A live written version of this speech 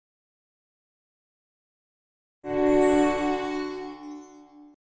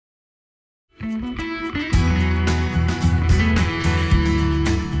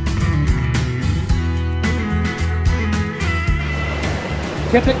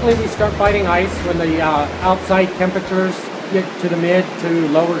Typically we start fighting ice when the outside temperatures get to the mid to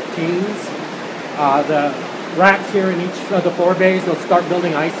lower teens. The racks here in each of the 4 bays, they'll start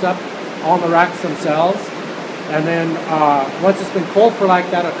building ice up on the racks themselves. And then once it's been cold for like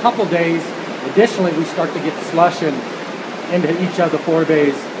that a couple days, additionally we start to get slush into each of the 4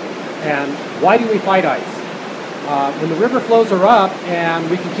 bays. And why do we fight ice? When the river flows are up and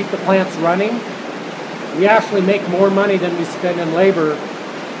we can keep the plants running, we actually make more money than we spend in labor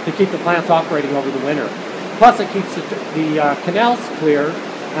to keep the plants operating over the winter. Plus it keeps the canals clear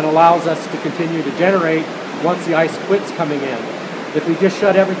and allows us to continue to generate once the ice quits coming in. If we just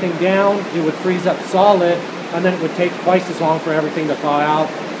shut everything down, it would freeze up solid, and then it would take twice as long for everything to thaw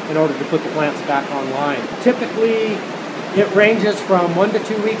out in order to put the plants back online. Typically, it ranges from 1 to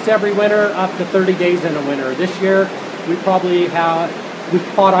 2 weeks every winter up to 30 days in a winter. This year, we've fought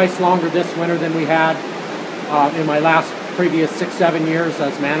ice longer this winter than we had in my previous 6-7 years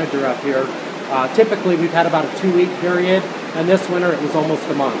as manager up here. Typically, we've had about a 2-week period, and this winter it was almost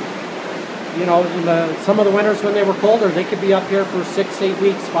a month. You know, in some of the winters when they were colder, they could be up here for 6-8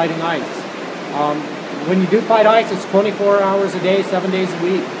 weeks fighting ice. When you do fight ice, it's 24 hours a day, 7 days a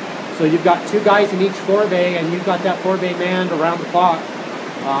week. So you've got 2 guys in each 4 bay, and you've got that 4 bay manned around the clock.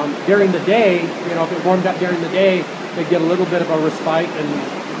 During the day, you know, if it warmed up during the day, they get a little bit of a respite and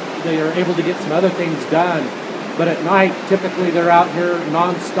they are able to get some other things done. But at night, typically they're out here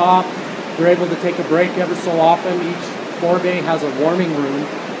non-stop. They're able to take a break every so often. Each 4 bay has a warming room,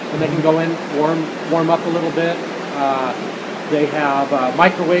 and they can go in, warm up a little bit. They have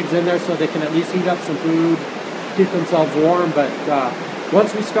microwaves in there so they can at least heat up some food, keep themselves warm. But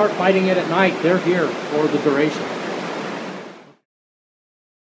once we start fighting it at night, they're here for the duration.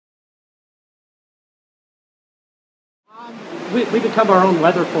 We become our own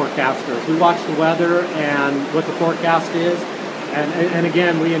weather forecasters. We watch the weather and what the forecast is. And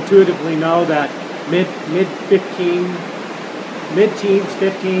again, we intuitively know that mid-teens,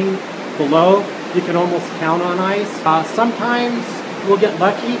 15 below, you can almost count on ice. Sometimes we'll get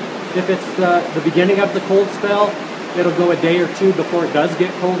lucky. If it's the beginning of the cold spell, it'll go a day or 2 before it does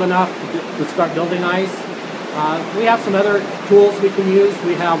get cold enough to start building ice. We have some other tools we can use.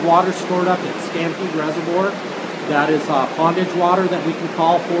 We have water stored up at Stampede Reservoir. That is pondage water that we can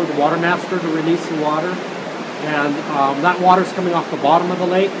call for the water master to release the water. And that water is coming off the bottom of the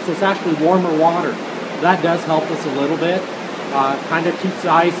lake, so it's actually warmer water. That does help us a little bit. Kind of keeps the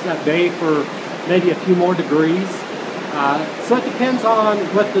ice at bay for maybe a few more degrees. So it depends on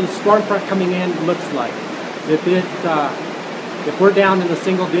what the storm front coming in looks like. If we're down in the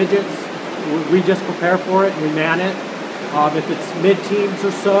single digits, we just prepare for it and we man it. If it's mid-teens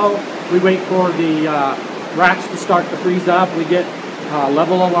or so, we wait for the racks to start to freeze up. We get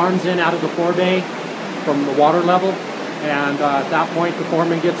level alarms in out of the 4 bay from the water level, and at that point the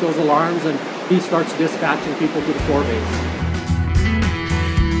foreman gets those alarms and he starts dispatching people to the 4 bays.